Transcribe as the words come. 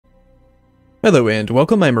Hello and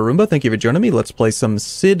welcome, I'm Arumba, thank you for joining me. Let's play some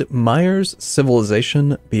Sid Meier's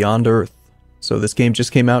Civilization Beyond Earth. So this game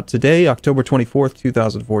just came out today, October 24th,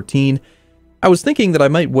 2014. I was thinking that I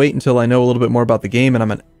might wait until I know a little bit more about the game and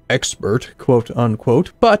I'm an expert, quote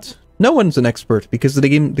unquote, but no one's an expert because the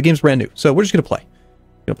game's brand new. So we're just going to play.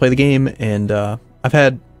 Gonna play the game, and I've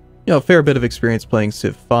had a fair bit of experience playing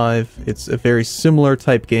Civ 5. It's a very similar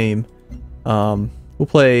type game. We'll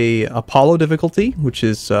play Apollo difficulty, which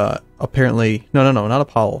is apparently... No, not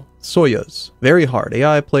Apollo. Soyuz. Very hard.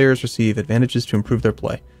 AI players receive advantages to improve their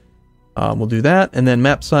play. We'll do that. And then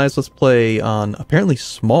map size, let's play on... Apparently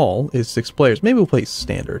small is 6 players. Maybe we'll play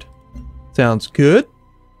standard. Sounds good.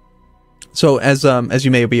 So as you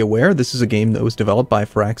may be aware, this is a game that was developed by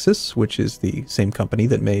Firaxis, which is the same company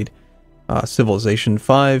that made Civilization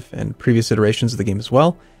 5 and previous iterations of the game as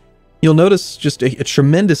well. You'll notice just a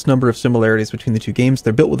tremendous number of similarities between the two games.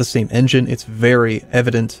 They're built with the same engine. It's very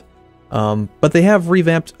evident. But they have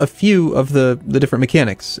revamped a few of the different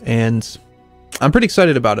mechanics, and I'm pretty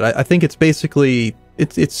excited about it. I think it's basically,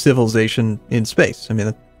 it's Civilization in space. I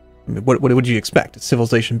mean, what would you expect? It's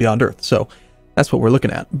Civilization Beyond Earth. So that's what we're looking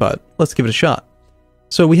at, but let's give it a shot.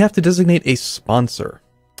 So we have to designate a sponsor.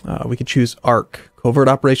 We could choose ARC. Covert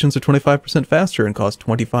operations are 25% faster and cost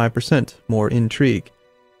 25% more intrigue.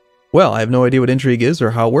 Well, I have no idea what intrigue is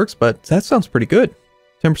or how it works, but that sounds pretty good.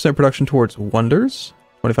 10% production towards wonders,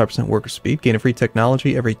 25% worker speed, gain a free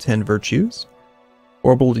technology every 10 virtues.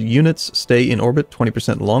 Orbital units stay in orbit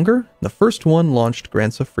 20% longer. The first one launched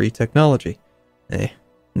grants a free technology.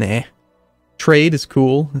 Nah. Trade is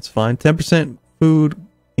cool, it's fine. 10% food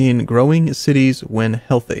in growing cities when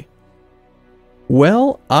healthy.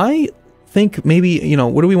 Well, I think maybe,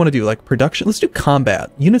 what do we want to do? Like production? Let's do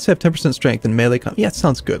combat. Units have 10% strength in melee combat. Yeah, it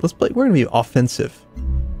sounds good. Let's play. We're going to be offensive.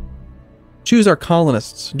 Choose our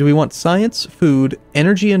colonists. Do we want science, food,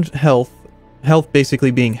 energy, and health? Health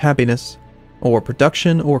basically being happiness, or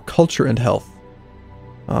production, or culture and health.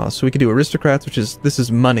 So we could do aristocrats, which is, this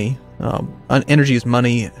is money. Energy is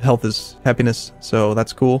money, health is happiness, so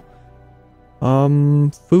that's cool.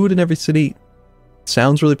 Food in every city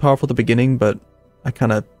sounds really powerful at the beginning, but I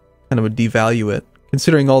kind of would devalue it.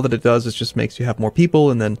 Considering all that it does, it just makes you have more people,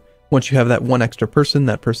 and then once you have that one extra person,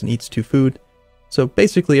 that person eats 2 food. So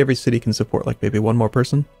basically every city can support like maybe 1 more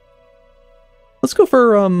person. Let's go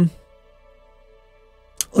for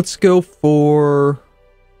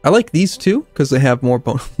I like these 2 because they have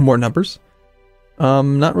more numbers.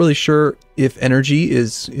 Not really sure if energy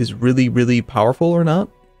is really powerful or not,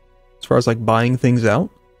 as far as like buying things out.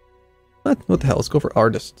 What the hell? Let's go for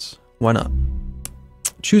artists. Why not?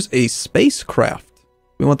 Choose a spacecraft.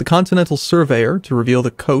 We want the Continental Surveyor to reveal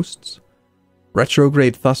the coasts.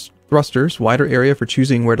 Retrograde thrusters, wider area for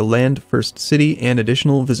choosing where to land first city, and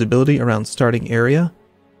additional visibility around starting area.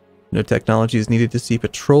 No technology is needed to see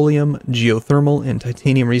petroleum, geothermal, and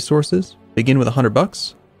titanium resources. Begin with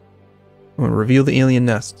 $100. I'm going to reveal the alien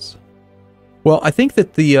nests. Well, I think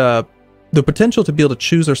that the potential to be able to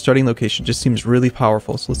choose our starting location just seems really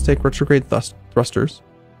powerful. So let's take retrograde thrusters.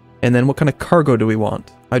 And then what kind of cargo do we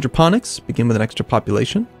want? Hydroponics, begin with an extra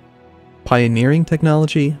population. Pioneering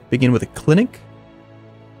technology, begin with a clinic,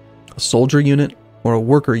 a soldier unit, or a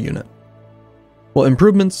worker unit. Well,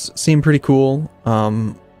 improvements seem pretty cool.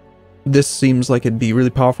 This seems like it'd be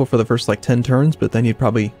really powerful for the first like 10 turns, but then you'd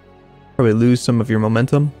probably lose some of your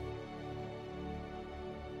momentum.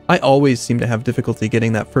 I always seem to have difficulty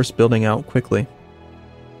getting that first building out quickly.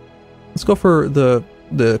 Let's go for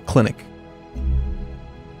the clinic.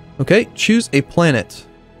 Okay, choose a planet.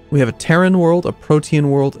 We have a Terran world, a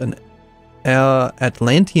Protean world, an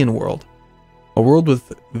Atlantean world. A world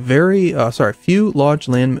with few large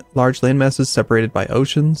land masses separated by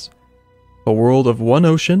oceans. A world of 1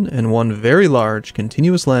 ocean and 1 very large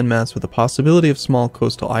continuous landmass with the possibility of small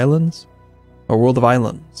coastal islands. A world of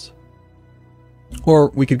islands. Or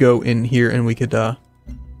we could go in here and we could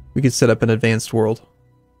set up an advanced world.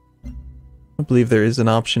 I believe there is an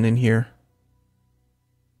option in here.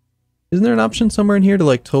 Isn't there an option somewhere in here to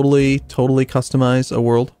like totally customize a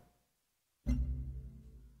world?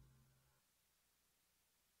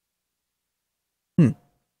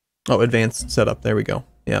 Oh, advanced setup. There we go.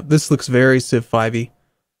 Yeah, this looks very Civ 5-y.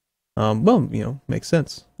 Well, makes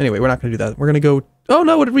sense. Anyway, we're not going to do that. We're going to go... Oh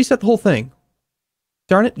no, it reset the whole thing.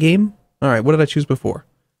 Darn it, game. Alright, what did I choose before?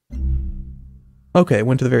 Okay,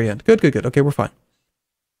 went to the very end. Good. Okay, we're fine.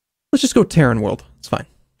 Let's just go Terran world. It's fine.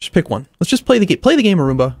 Just pick one. Let's just play the game. Play the game,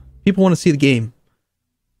 Arumba. People want to see the game.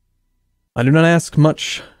 I do not ask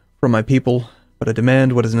much from my people, but I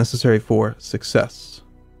demand what is necessary for success.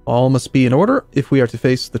 All must be in order if we are to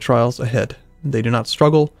face the trials ahead. They do not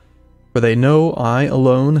struggle, for they know I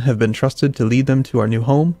alone have been trusted to lead them to our new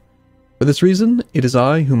home. For this reason, it is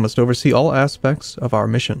I who must oversee all aspects of our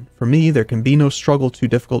mission. For me, there can be no struggle too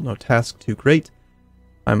difficult, no task too great.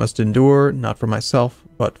 I must endure, not for myself,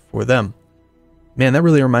 but for them. Man, that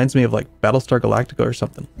really reminds me of like Battlestar Galactica or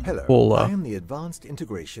something. Hello, I am the Advanced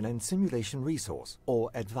Integration and Simulation Resource,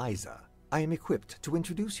 or Advisor. I am equipped to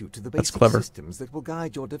introduce you to the basic systems that will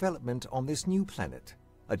guide your development on this new planet.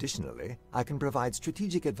 Additionally, I can provide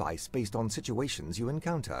strategic advice based on situations you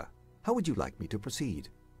encounter. How would you like me to proceed?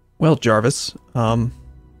 Well, Jarvis, I'm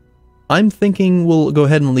thinking we'll go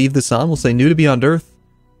ahead and leave this on. We'll say new to Beyond Earth,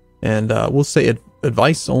 and we'll say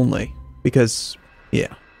advice only, because,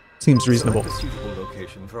 yeah, seems reasonable. Select a suitable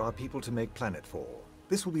location for our people to make planetfall.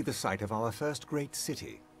 This will be the site of our first great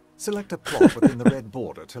city. Select a plot within the red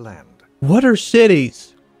border to land. What are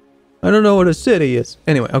cities? I don't know what a city is.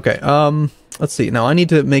 Anyway, okay, let's see. Now, I need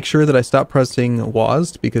to make sure that I stop pressing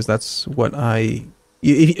WASD, because that's what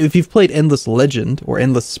if you've played Endless Legend or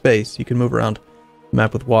Endless Space, you can move around the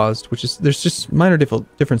map with WASD, which is, there's just minor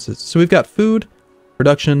differences. So we've got food,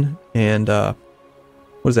 production, and,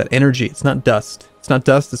 what is that? Energy. It's not dust. It's not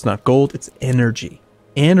dust, it's not gold, it's energy.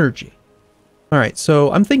 Energy. Alright,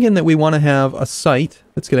 so I'm thinking that we want to have a site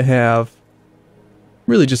that's going to have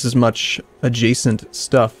really just as much adjacent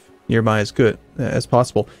stuff nearby as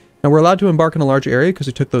possible. Now, we're allowed to embark in a large area because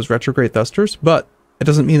we took those retrograde thrusters, but it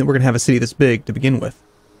doesn't mean that we're going to have a city this big to begin with.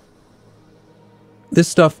 This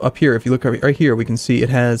stuff up here, if you look right here, we can see it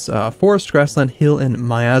has forest, grassland, hill, and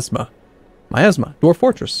miasma. Miasma, dwarf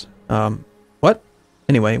fortress. What?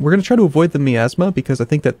 Anyway, we're going to try to avoid the miasma because I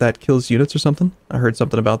think that kills units or something. I heard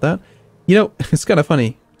something about that. You know, it's kind of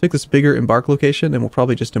funny. Take this bigger embark location and we'll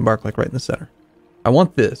probably just embark like right in the center. I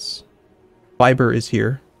want this. Fiber is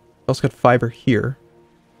here. Also got fiber here.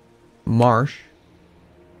 Marsh.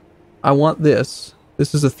 I want this.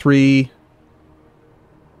 This is a 3.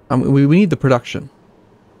 We need the production.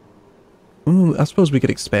 Ooh, I suppose we could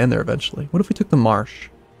expand there eventually. What if we took the marsh?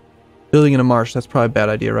 Building in a marsh, that's probably a bad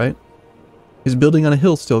idea, right? Is building on a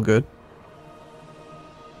hill still good?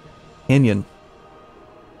 Canyon.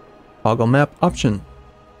 Toggle map option.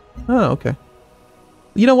 Oh, okay.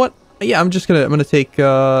 You know what? Yeah, I'm gonna take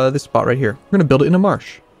this spot right here. We're gonna build it in a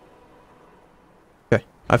marsh. Okay,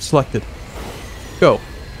 I've selected. Go.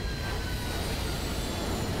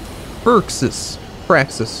 Praxis.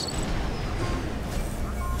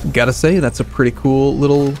 Gotta say, that's a pretty cool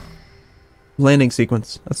little landing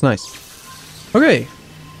sequence. That's nice. Okay.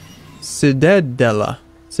 Citadella.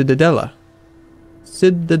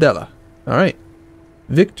 Alright.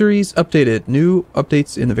 Victories updated. New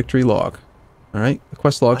updates in the victory log. Alright. The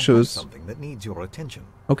quest log shows something that needs your attention.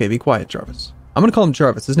 Okay, be quiet, Jarvis. I'm gonna call him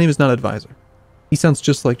Jarvis. His name is not Advisor. He sounds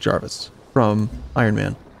just like Jarvis from Iron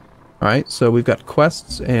Man. Alright, so we've got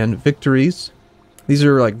quests and victories. These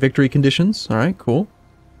are like victory conditions. Alright, cool.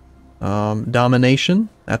 Domination.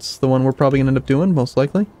 That's the one we're probably gonna end up doing, most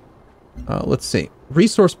likely. Let's see.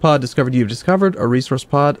 Resource pod discovered. You've discovered a resource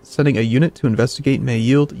pod. Sending a unit to investigate may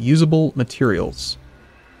yield usable materials.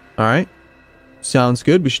 Alright. Sounds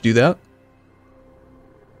good. We should do that.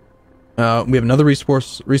 We have another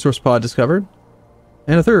resource pod discovered.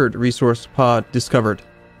 And a third resource pod discovered.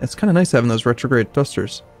 It's kind of nice having those retrograde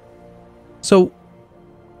thrusters. So,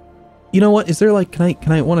 you know what? Is there like,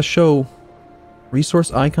 can I want to show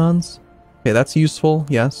resource icons? Okay, that's useful.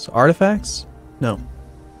 Yes. Artifacts? No.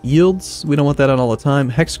 Yields? We don't want that on all the time.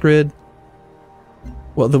 Hex grid?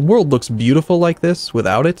 Well, the world looks beautiful like this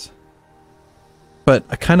without it. But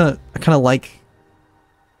I kind of like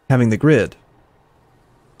having the grid.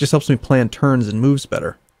 It just helps me plan turns and moves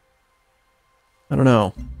better. I don't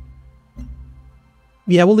know.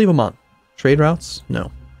 Yeah, we'll leave them on. Trade routes?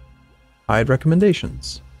 No. Hide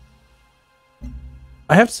recommendations.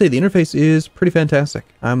 I have to say the interface is pretty fantastic.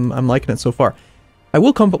 I'm liking it so far. I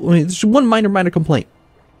will there's one minor complaint.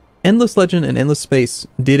 Endless Legend and Endless Space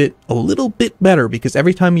did it a little bit better because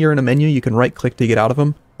every time you're in a menu you can right click to get out of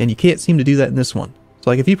them, and you can't seem to do that in this one.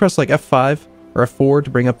 So like if you press like F5 or F4 to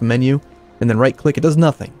bring up the menu and then right click, it does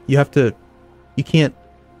nothing. You can't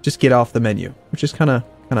just get off the menu, which is kind of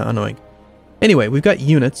annoying. Anyway, we've got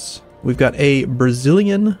units. We've got a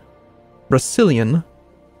Brazilian,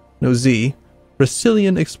 no Z,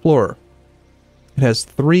 Brazilian Explorer. It has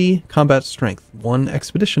 3 combat strength, 1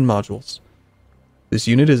 expedition modules. This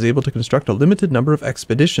unit is able to construct a limited number of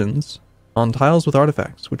expeditions on tiles with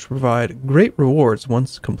artifacts, which provide great rewards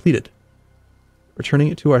once completed. Returning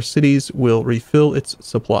it to our cities will refill its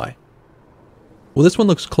supply. Well, this one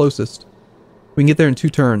looks closest. We can get there in 2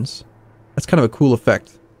 turns. That's kind of a cool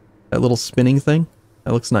effect. That little spinning thing.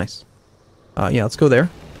 That looks nice. Yeah, let's go there.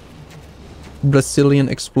 Brazilian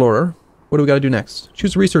Explorer. What do we got to do next?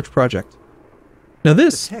 Choose a research project. Now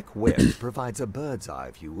this... The tech web provides a bird's eye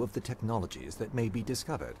view of the technologies that may be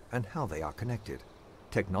discovered and how they are connected.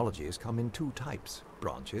 Technologies come in two types,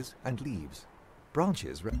 branches and leaves.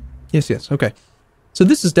 Branches... Yes, okay. So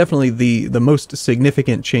this is definitely the most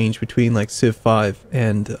significant change between like Civ 5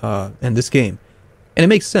 and this game. And it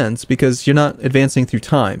makes sense because you're not advancing through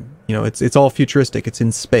time. You know, it's all futuristic, it's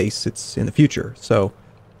in space, it's in the future. So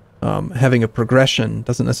having a progression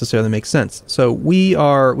doesn't necessarily make sense. So we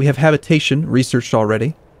have habitation researched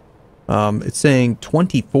already. It's saying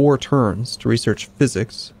 24 turns to research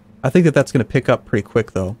physics. I think that's going to pick up pretty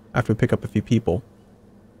quick though, after we pick up a few people.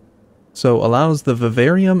 So allows the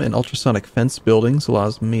vivarium and ultrasonic fence buildings,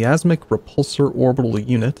 allows miasmic repulsor orbital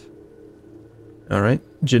unit. Alright.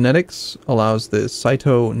 Genetics allows the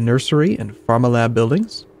Cyto nursery and pharmalab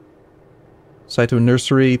buildings. Cyto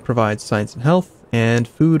nursery provides science and health, and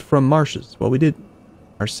food from marshes. Well, we did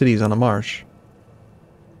our cities on a marsh.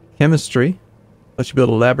 Chemistry lets you build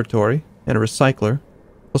a laboratory and a recycler.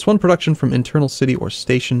 +1 production from internal city or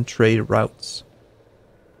station trade routes.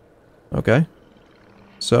 Okay.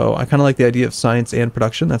 So I kind of like the idea of science and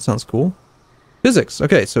production. That sounds cool. Physics.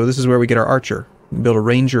 Okay, so this is where we get our archer. We can build a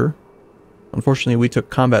ranger. Unfortunately, we took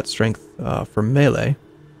combat strength for melee.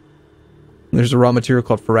 There's a raw material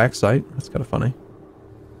called feraxite. That's kind of funny.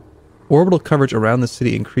 Orbital coverage around the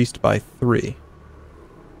city increased by 3.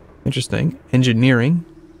 Interesting. Engineering.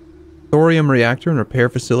 Thorium reactor and repair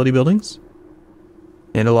facility buildings.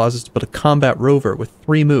 And allows us to build a combat rover with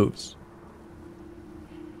 3 moves.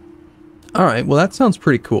 Alright, well that sounds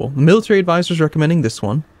pretty cool. Military advisor's recommending this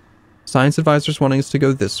one. Science advisor's wanting us to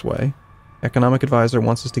go this way. Economic advisor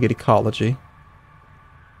wants us to get ecology.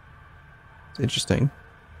 It's interesting.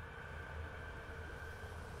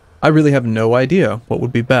 I really have no idea what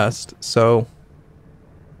would be best, so...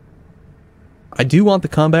 I do want the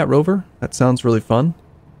combat rover. That sounds really fun.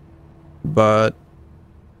 But...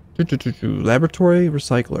 Laboratory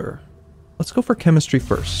recycler. Let's go for chemistry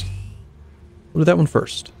first. We'll do that one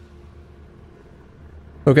first.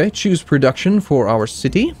 Okay, choose production for our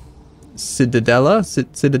city. Citadella.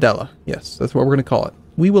 Citadella. Yes, that's what we're going to call it.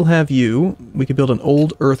 We will have you... We could build an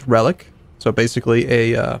old earth relic. So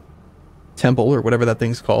basically a temple or whatever that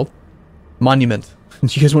thing's called. Monument. Do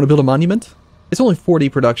you guys want to build a monument? It's only 40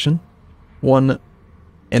 production. 1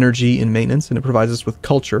 energy in maintenance, and it provides us with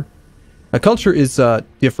culture. Now, culture is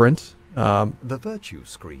different. The virtue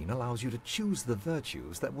screen allows you to choose the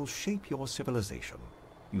virtues that will shape your civilization.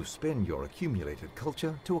 You spend your accumulated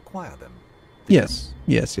culture to acquire them. Yes,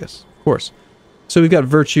 of course. So we've got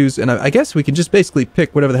virtues, and I guess we can just basically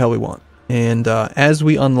pick whatever the hell we want. And as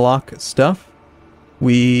we unlock stuff,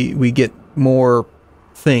 we get more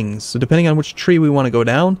things. So depending on which tree we want to go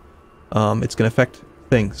down, it's going to affect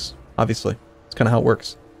things, obviously. It's kind of how it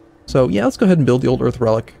works. So yeah, let's go ahead and build the old earth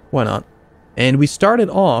relic. Why not? And we started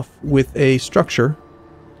off with a structure.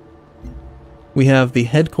 We have the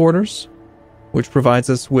headquarters, which provides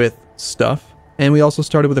us with stuff. And we also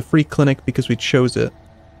started with a free clinic because we chose it.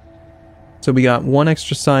 So we got 1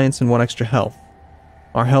 extra science and 1 extra health.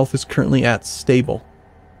 Our health is currently at stable.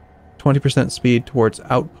 20% speed towards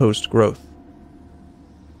outpost growth.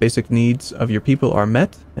 Basic needs of your people are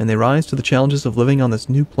met, and they rise to the challenges of living on this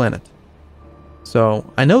new planet.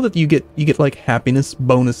 So I know that you get like happiness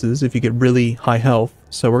bonuses if you get really high health.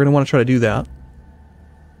 So we're gonna want to try to do that.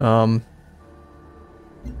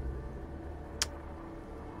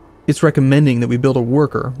 It's recommending that we build a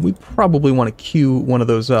worker. We probably want to queue one of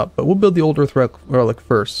those up, but we'll build the old earth relic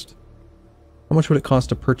first. How much would it cost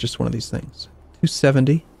to purchase one of these things?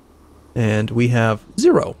 270, and we have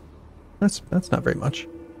 0. That's not very much.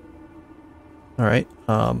 All right,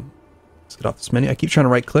 let's get off this menu. I keep trying to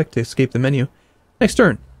right click to escape the menu. Next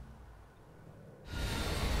turn.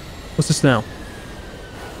 What's this now?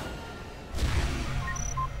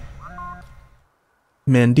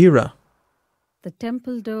 Mandira. The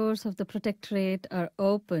temple doors of the Protectorate are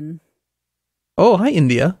open. Oh, hi,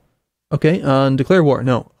 India. Okay, declare war.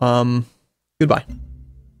 No, goodbye.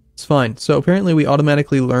 It's fine. So apparently we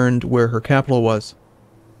automatically learned where her capital was.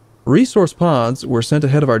 Resource pods were sent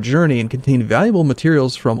ahead of our journey and contain valuable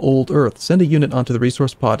materials from old Earth. Send a unit onto the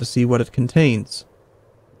resource pod to see what it contains.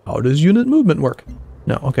 How does unit movement work?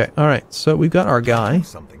 No, okay, alright. So we've got our guy.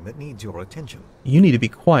 Something that needs your attention. You need to be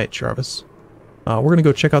quiet, Jarvis. We're going to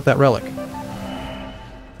go check out that relic.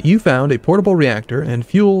 You found a portable reactor and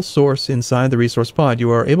fuel source inside the resource pod. You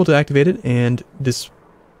are able to activate it and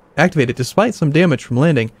activate it despite some damage from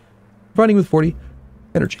landing, providing with 40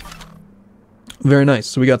 energy. Very nice.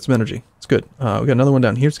 So we got some energy. It's good. We got another one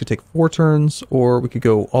down here. It's going to take 4 turns, or we could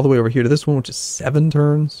go all the way over here to this one, which is 7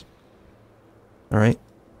 turns. All right.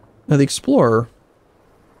 Now the Explorer,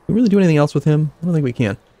 can we really do anything else with him? I don't think we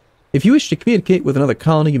can. If you wish to communicate with another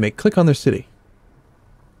colony, you may click on their city.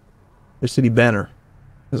 Their city banner.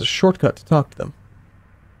 There's a shortcut to talk to them.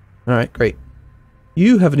 Alright, great.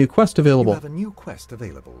 You have a new quest available. You have a new quest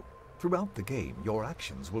available. Throughout the game, your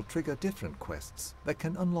actions will trigger different quests that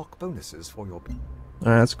can unlock bonuses for your...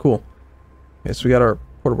 Alright, that's cool. Okay, so we got our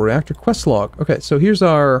portable reactor quest log. Okay, so here's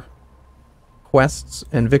our quests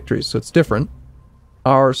and victories, so it's different.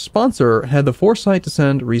 Our sponsor had the foresight to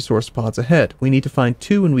send resource pods ahead. We need to find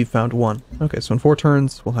 2 and we've found 1. Okay, so in 4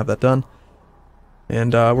 turns, we'll have that done.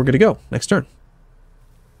 And we're good to go. Next turn.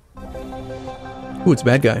 Ooh, it's a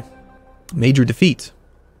bad guy. Major defeat.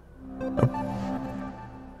 Oh.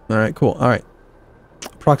 Alright, cool. Alright.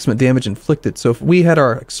 Approximate damage inflicted. So if we had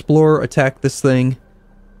our Explorer attack this thing,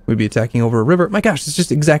 we'd be attacking over a river. My gosh, it's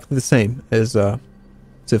just exactly the same as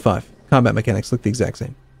Civ 5. Combat mechanics look the exact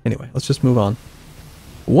same. Anyway, let's just move on.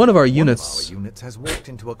 One of our units has walked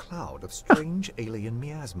into a cloud of strange alien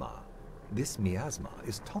miasma. This miasma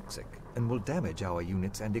is toxic and will damage our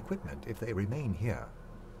units and equipment if they remain here.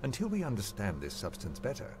 Until we understand this substance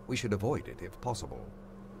better, we should avoid it if possible.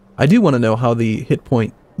 I do want to know how the hit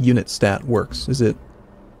point unit stat works. Is it...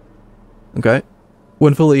 Okay.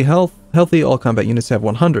 When fully healthy, all combat units have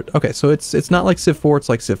 100. Okay, so it's not like Civ 4, it's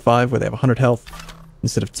like Civ 5, where they have 100 health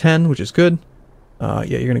instead of 10, which is good. Yeah,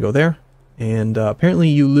 you're going to go there. And apparently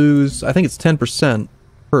you lose, I think it's 10%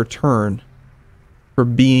 per turn for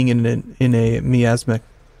being in a miasmic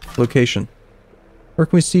location. Where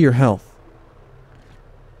can we see your health?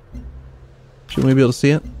 Shouldn't we be able to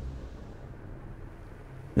see it?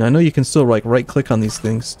 Now, I know you can still like right-click on these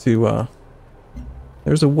things to...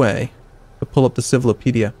 there's a way to pull up the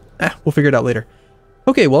Civilopedia. We'll figure it out later.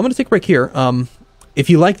 Okay, well, I'm going to take a break here. If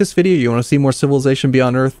you like this video, you want to see more Civilization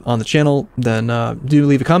Beyond Earth on the channel, then do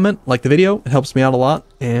leave a comment, like the video. It helps me out a lot,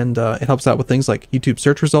 and it helps out with things like YouTube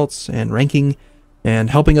search results and ranking and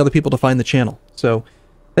helping other people to find the channel. So,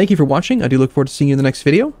 thank you for watching. I do look forward to seeing you in the next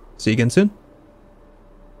video. See you again soon.